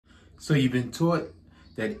So you've been taught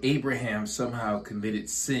that Abraham somehow committed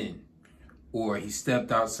sin, or he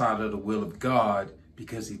stepped outside of the will of God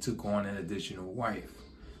because he took on an additional wife.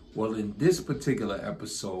 Well, in this particular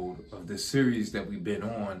episode of the series that we've been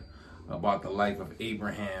on about the life of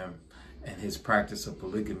Abraham and his practice of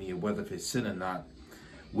polygamy and whether it's sin or not,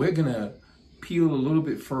 we're going to peel a little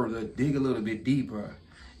bit further, dig a little bit deeper,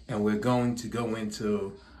 and we're going to go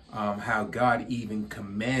into how God even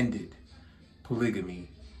commanded polygamy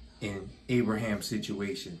in Abraham's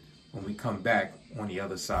situation when we come back on the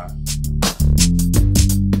other side.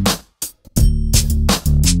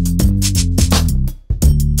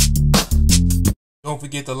 Don't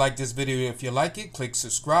forget to like this video if you like it. Click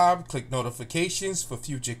subscribe, click notifications for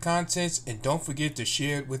future contents, and don't forget to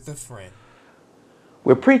share it with a friend.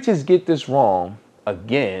 Where preachers get this wrong,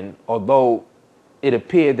 again, although it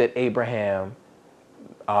appeared that Abraham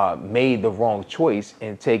made the wrong choice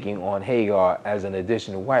in taking on Hagar as an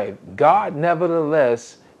additional wife, God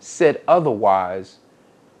nevertheless said otherwise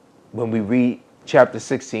when we read chapter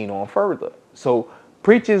 16 on further. So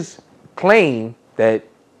preachers claim that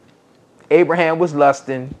Abraham was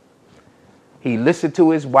lusting, he listened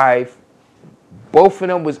to his wife, both of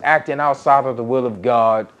them was acting outside of the will of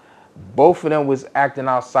God, both of them was acting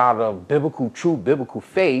outside of true biblical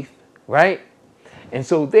faith, right? And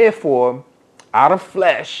so therefore, out of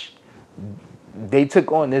flesh, they took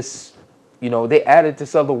on this, they added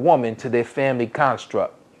this other woman to their family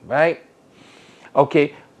construct, right?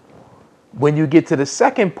 Okay, when you get to the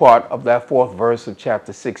second part of that fourth verse of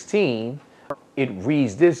chapter 16, it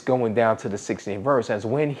reads this going down to the 16th verse, as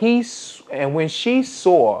when she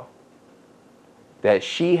saw that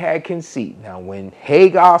she had conceived. Now, when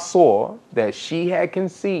Hagar saw that she had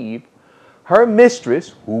conceived, her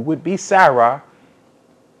mistress, who would be Sarah,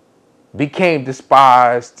 became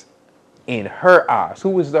despised in her eyes. Who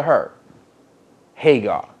was the her?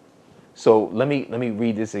 Hagar. So let me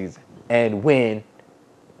read this. And when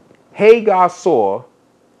Hagar saw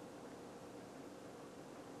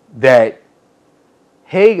that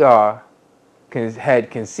Hagar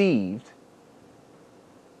had conceived,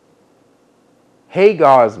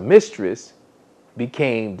 Hagar's mistress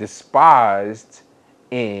became despised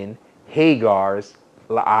in Hagar's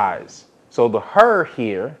eyes. So the her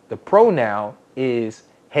here, the pronoun is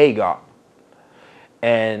Hagar.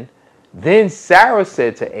 And then Sarah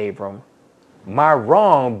said to Abram, "My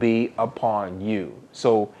wrong be upon you."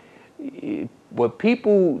 So what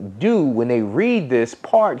people do when they read this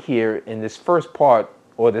part here in this first part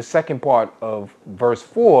or the second part of verse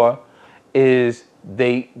 4 is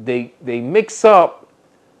they mix up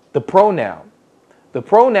the pronoun. The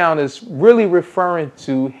pronoun is really referring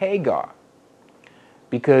to Hagar.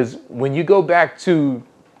 Because when you go back to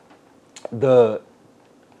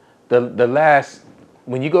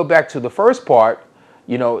when you go back to the first part,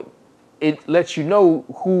 it lets you know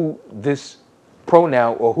who this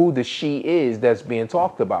pronoun or who the she is that's being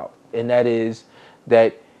talked about. And that is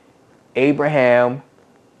that Abraham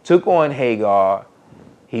took on Hagar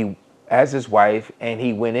as his wife, and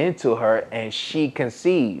he went into her and she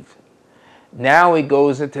conceived. Now it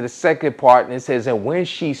goes into the second part and it says, and when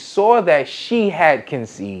she saw that she had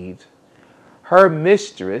conceived, her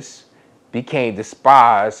mistress became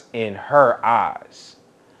despised in her eyes.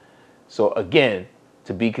 So again,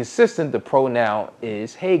 to be consistent, the pronoun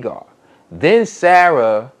is Hagar. Then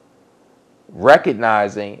Sarah,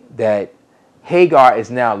 recognizing that Hagar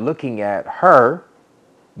is now looking at her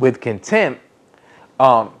with contempt,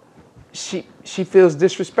 she feels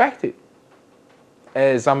disrespected,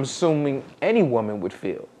 as I'm assuming any woman would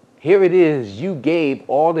feel. Here it is, you gave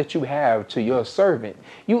all that you have to your servant.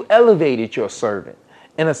 You elevated your servant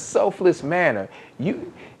in a selfless manner.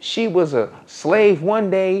 She was a slave one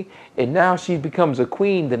day, and now she becomes a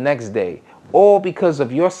queen the next day, all because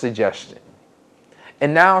of your suggestion.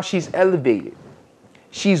 And now she's elevated.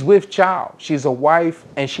 She's with child. She's a wife,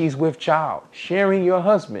 and she's with child, sharing your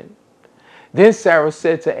husband. Then Sarah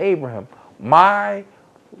said to Abraham, "My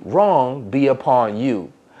wrong be upon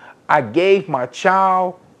you. I gave my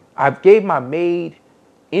maid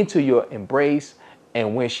into your embrace,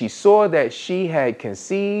 and when she saw that she had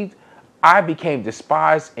conceived, I became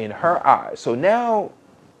despised in her eyes." So now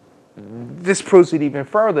this proves it even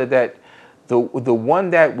further that the one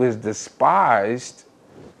that was despised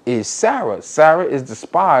is Sarah. Sarah is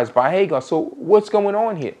despised by Hagar. So what's going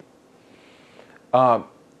on here?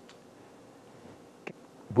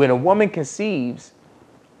 When a woman conceives,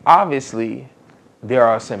 obviously, there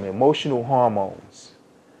are some emotional hormones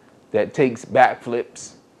that takes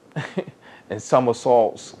backflips and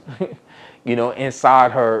somersaults,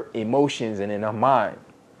 inside her emotions and in her mind.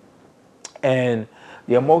 And,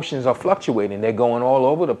 the emotions are fluctuating. They're going all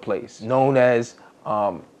over the place, known as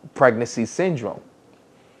pregnancy syndrome.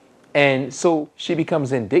 And so she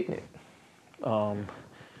becomes indignant.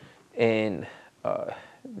 And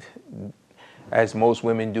as most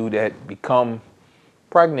women do that become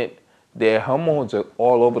pregnant, their hormones are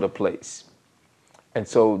all over the place. And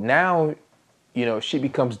so now, she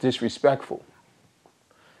becomes disrespectful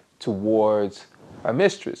towards her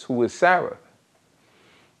mistress, who is Sarah.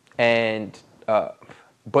 And,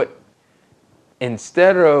 but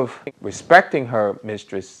instead of respecting her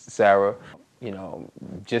mistress, Sarah,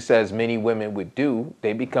 just as many women would do,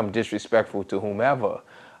 they become disrespectful to whomever.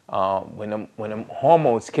 When them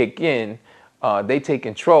hormones kick in, they take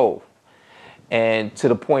control. And to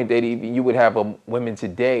the point that even you would have women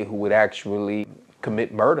today who would actually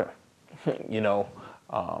commit murder,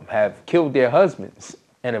 have killed their husbands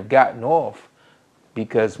and have gotten off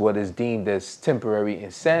because what is deemed as temporary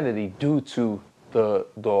insanity due to the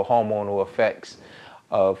hormonal effects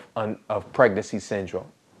of pregnancy syndrome.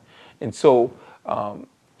 And so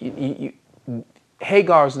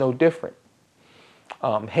Hagar is no different.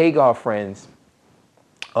 Hagar, friends,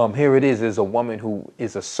 here it is a woman who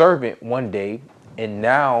is a servant one day, and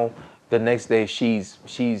now the next day she's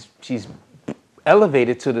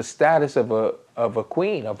elevated to the status of a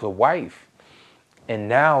queen, of a wife, and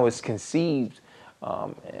now is conceived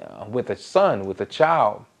with a son, with a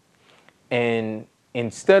child. And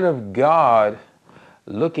instead of God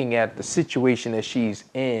looking at the situation that she's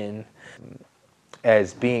in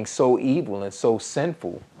as being so evil and so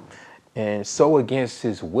sinful and so against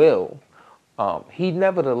his will, he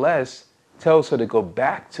nevertheless tells her to go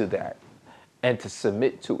back to that and to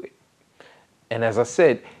submit to it. And as I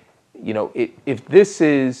said, if this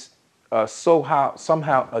is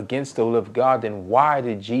somehow against the will of God, then why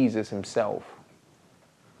did Jesus himself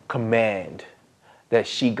command that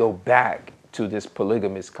she go back to this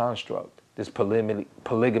polygamous construct, this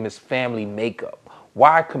polygamous family makeup?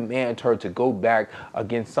 Why command her to go back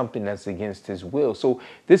against something that's against his will? So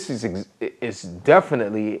this is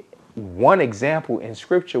definitely one example in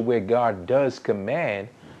Scripture where God does command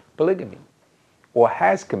polygamy, or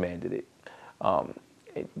has commanded it.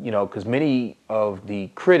 Because many of the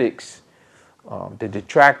critics, the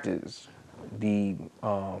detractors, the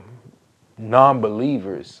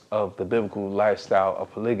non-believers of the biblical lifestyle of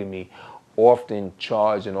polygamy often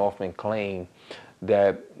charge and often claim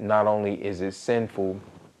that not only is it sinful,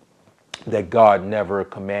 that God never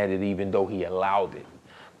commanded, even though he allowed it.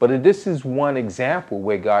 But this is one example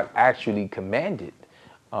where God actually commanded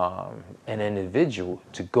an individual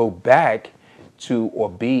to go back to, or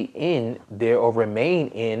be in their, or remain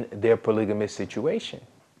in their polygamous situation.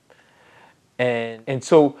 And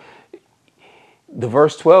so the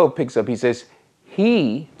verse 12 picks up, he says,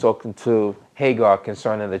 he, talking to Hagar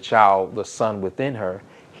concerning the child, the son within her,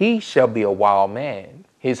 he shall be a wild man.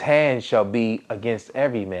 His hand shall be against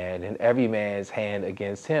every man, and every man's hand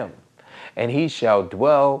against him. And he shall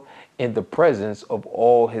dwell in the presence of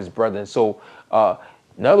all his brethren. So,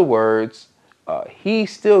 in other words,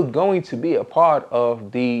 he's still going to be a part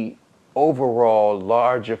of the overall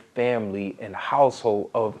larger family and household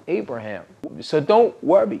of Abraham. So don't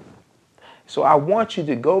worry. So I want you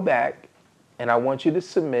to go back, and I want you to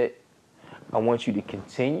submit. I want you to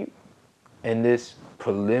continue in this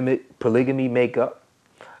polygamy makeup.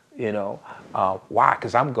 Why?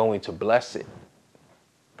 Because I'm going to bless it.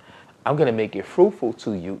 I'm going to make it fruitful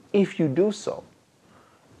to you if you do so.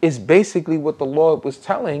 It's basically what the Lord was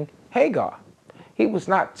telling Hagar. He was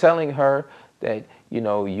not telling her that,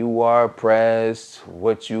 you are oppressed,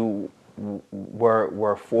 what you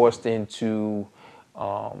were forced into,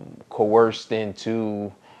 coerced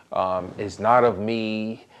into, is not of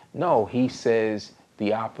me. No, he says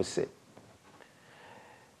the opposite.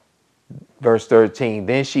 Verse 13,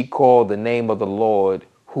 then she called the name of the Lord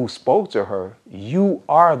who spoke to her, you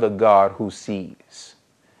are the God who sees.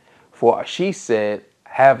 For she said,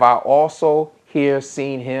 have I also here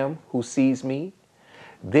seen him who sees me?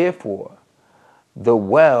 Therefore, the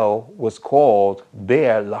well was called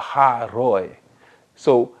Be'er Lahai Roi.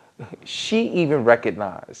 So she even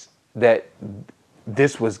recognized that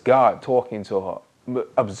this was God talking to her.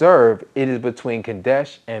 Observe, it is between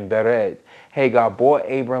Kadesh and Bered. Hagar bore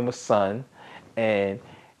Abram a son, and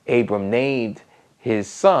Abram named his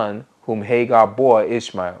son, whom Hagar bore,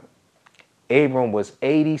 Ishmael. Abram was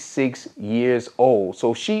 86 years old.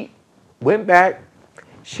 So she went back.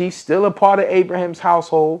 She's still a part of Abraham's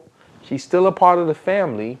household. She's still a part of the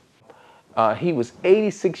family. He was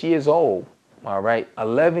 86 years old. All right.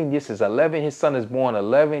 11. This is 11. His son is born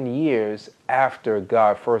 11 years after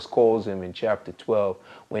God first calls him in chapter 12,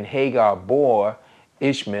 when Hagar bore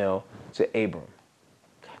Ishmael to Abram.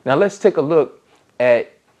 Now let's take a look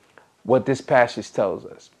at what this passage tells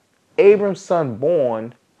us. Abram's son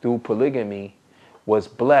born through polygamy was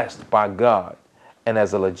blessed by God and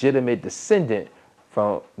as a legitimate descendant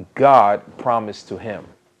from God promised to him.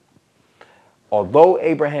 Although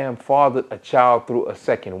Abraham fathered a child through a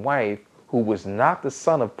second wife who was not the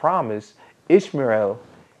son of promise, Ishmael,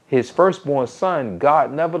 his firstborn son,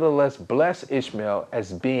 God nevertheless blessed Ishmael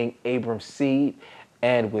as being Abram's seed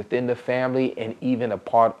and within the family and even a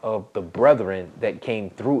part of the brethren that came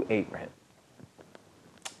through Abraham.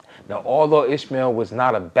 Now, although Ishmael was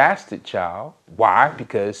not a bastard child, why?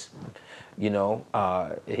 Because,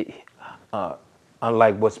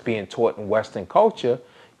 unlike what's being taught in Western culture,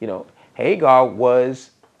 Hagar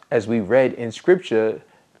was, as we read in Scripture,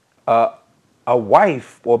 a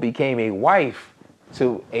wife or became a wife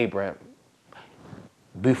to Abraham.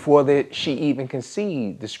 Before she even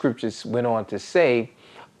conceived, the Scriptures went on to say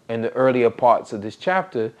in the earlier parts of this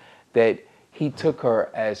chapter that he took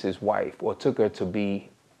her as his wife or took her to be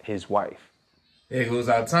his wife. There goes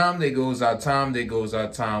our time, there goes our time, there goes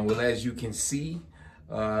our time. Well, as you can see,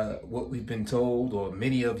 what we've been told, or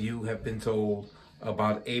many of you have been told,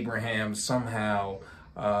 about Abraham somehow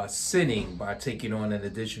sinning by taking on an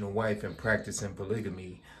additional wife and practicing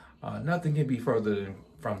polygamy. Nothing can be further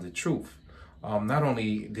from the truth. Not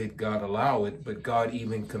only did God allow it, but God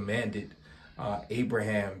even commanded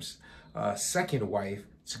Abraham's second wife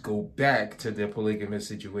to go back to their polygamous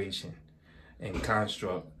situation and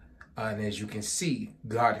construct. And as you can see,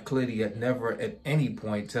 God clearly never at any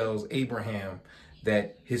point tells Abraham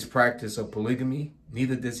that his practice of polygamy,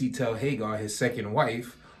 neither does he tell Hagar, his second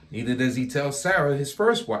wife, neither does he tell Sarah, his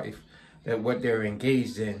first wife, that what they're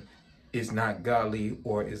engaged in is not godly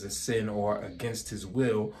or is a sin or against his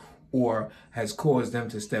will or has caused them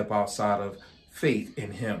to step outside of faith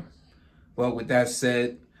in him. Well, with that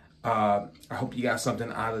said, I hope you got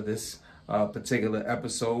something out of this particular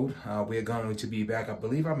episode. We're going to be back. I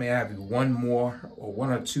believe I may have one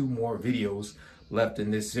or two more videos left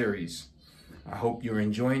in this series. I hope you're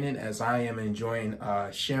enjoying it as I am enjoying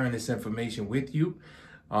sharing this information with you.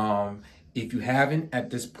 If you haven't at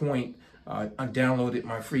this point downloaded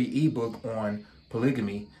my free ebook on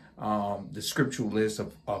polygamy, the scriptural list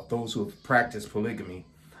of those who have practiced polygamy.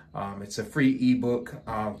 It's a free ebook.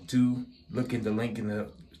 Do look in the link in the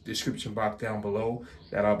description box down below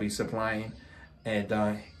that I'll be supplying,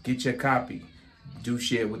 and get your copy. Do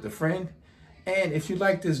share it with a friend. And if you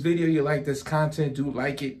like this video, you like this content, do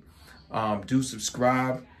like it. Do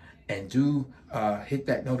subscribe and do hit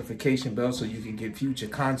that notification bell so you can get future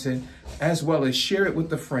content, as well as share it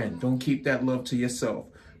with a friend. Don't keep that love to yourself.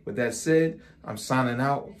 With that said, I'm signing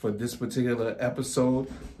out for this particular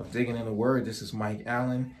episode of Digging in the Word. This is Mike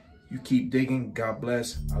Allen. You keep digging. God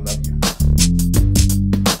bless. I love you.